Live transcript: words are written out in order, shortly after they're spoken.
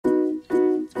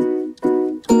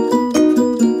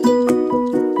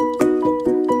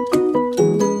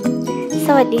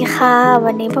วัสดีค่ะ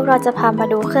วันนี้พวกเราจะพามา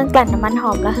ดูเครื่องกลั่นน้ำมันห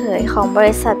อมระเหยของบ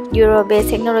ริษัท Eurobase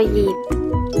Technology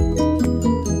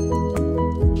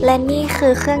และนี่คื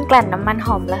อเครื่องกลั่นน้ำมันห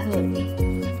อมระเหย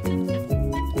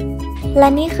และ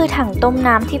นี่คือถังต้ม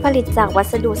น้ำที่ผลิตจากวั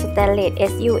สดุสแตนเลส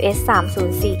SUS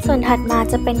 304ส่วนถัดมา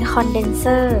จะเป็นคอนเดนเซ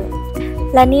อร์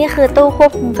และนี่คือตู้คว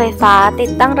บคุมไฟฟ้าติ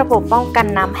ดตั้งระบบป้องกัน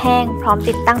น้ำแห้งพร้อม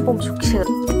ติดตั้งปุ่มฉุกเฉิน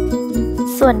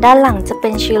ส่วนด้านหลังจะเป็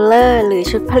นชิลเลอร์หรือ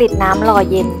ชุดผลิตน้ำหล่อ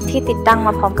เย็นที่ติดตั้งม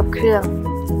าพร้อมกับเครื่อง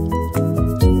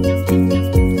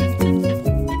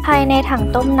ภายในถัง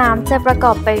ต้มน้ำจะประก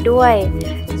อบไปด้วย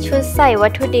ชุดใส่วั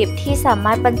ตถุดิบที่สาม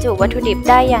ารถบรรจุวัตถุดิบ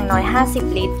ได้อย่างน้อย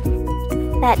50ลิตร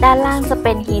และด้านล่างจะเ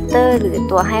ป็นฮีเตอร์หรือ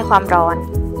ตัวให้ความร้อน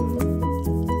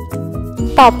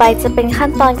ต่อไปจะเป็นขั้น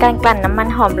ตอนการกลั่นน้ำมัน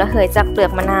หอมระเหยจากเปลือ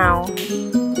กมะนาว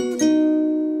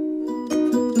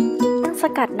ส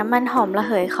กัดน้ำมันหอมระเ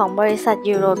หยของบริษัท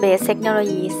Eurobase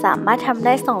Technology สามารถทำไ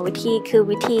ด้2วิธีคือ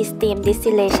วิธี Steam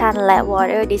Distillation และ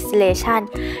Water Distillation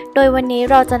โดยวันนี้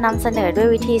เราจะนำเสนอด้วย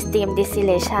วิธี Steam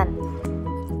Distillation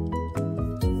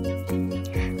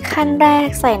ขั้นแรก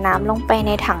ใส่น้ำลงไปใ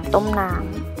นถังต้มน้ำ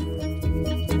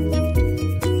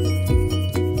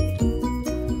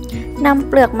นำ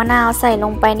เปลือกมะนาวใส่ล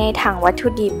งไปในถังวัตถุ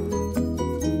ดิบ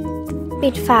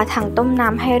ปิดฝาถังต้มน้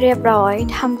ำให้เรียบร้อย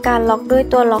ทำการล็อกด้วย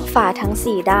ตัวล็อกฝาทั้ง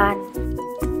4ด้าน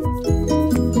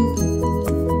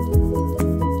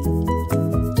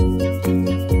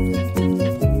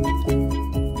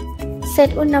เซต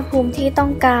อุณหภูมิที่ต้อ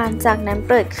งการจากนั้น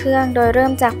เปิดเครื่องโดยเริ่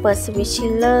มจากเปิดสวิตช์ชิ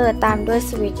ลเลอร์ตามด้วย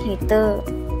สวิตช์ฮีเตอร์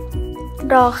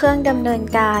รอเครื่องดำเนิน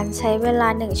การใช้เวลา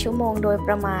1ชั่วโมงโดยป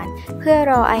ระมาณเพื่อ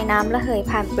รอไอน้ำระเหย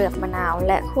ผ่านเปลือกมะนาวแ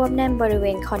ละควบแน่นบริเว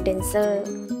ณคอนเดนเซอร์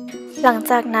หลัง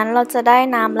จากนั้นเราจะได้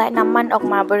น้ำและน้ำมันออก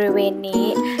มาบริเวณนี้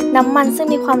น้ำมันซึ่ง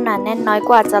มีความหนาแน่นน้อย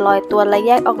กว่าจะลอยตัวและแ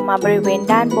ยกออกมาบริเวณ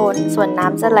ด้านบนส่วนน้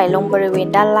ำจะไหลลงบริเวณ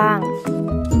ด้านล่าง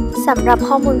สำหรับ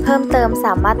ข้อมูลเพิ่มเติมส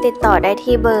ามารถติดต่อได้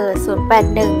ที่เบอร์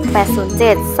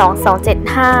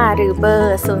 0818072275 หรือเบอ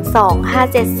ร์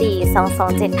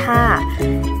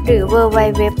 025742275 หรือ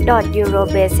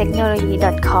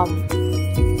www.eurobasetechnology.com